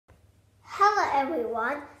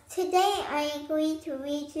everyone. Today I am going to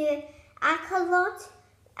read you Axolotl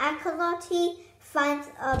finds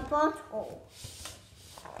a bottle.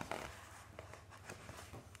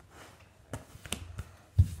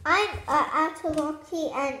 I'm an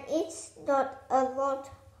axolotl and it's not a lot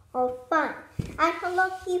of fun.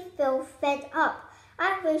 Axolotl feel fed up.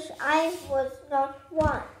 I wish I was not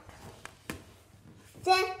one.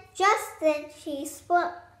 Just then she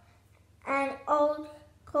spotted an old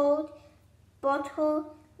gold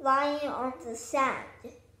bottle lying on the sand.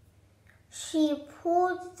 She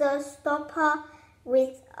pulled the stopper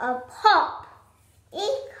with a pop.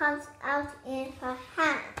 It comes out in her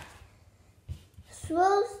hand.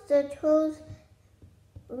 Swirls the tools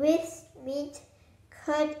with meat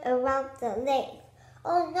curd around the lake.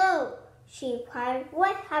 Oh no, she cried.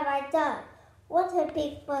 What have I done? What a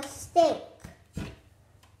big mistake.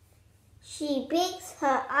 She blinks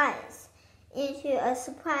her eyes. Into a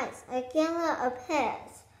surprise, a gala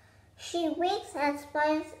appears. She winks and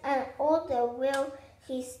smiles, and all the while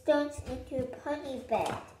she turns into pony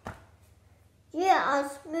bed. You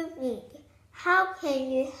are smoothing. How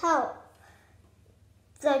can you help?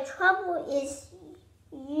 The trouble is,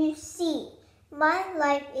 you see, my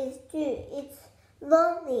life is due. It's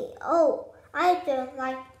lonely. Oh, I don't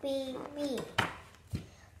like being me.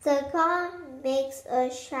 The girl makes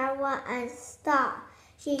a shower and start.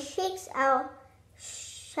 She shakes out,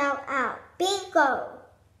 shout out, bingo!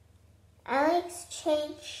 Alex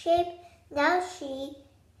changed shape. Now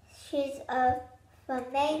she's a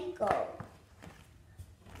flamingo.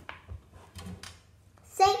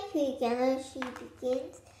 Thank you, Gala, she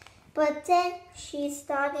begins. But then she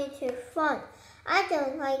started to frown. I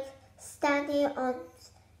don't like standing on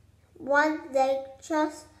one leg.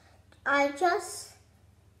 I just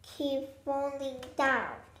keep falling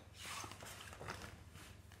down.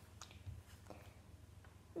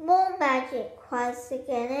 More magic, cries the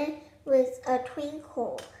Gala with a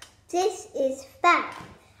twinkle. This is fact.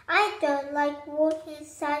 I don't like walking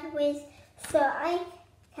sideways, so I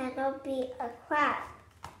cannot be a crab.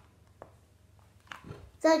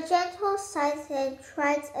 The gentle sighs and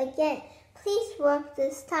tries again. Please work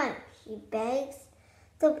this time, she begs.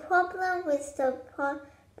 The problem with the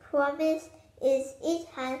promise is it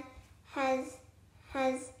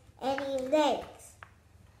has any legs.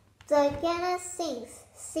 The Gala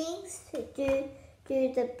sings to do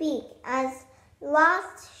the beat. As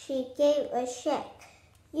last she gave a shake.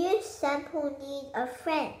 You sample need a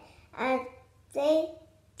friend, and then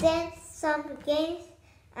some games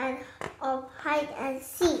of hide and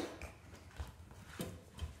seek.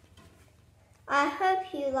 I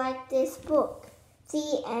hope you like this book.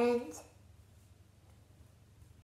 The end.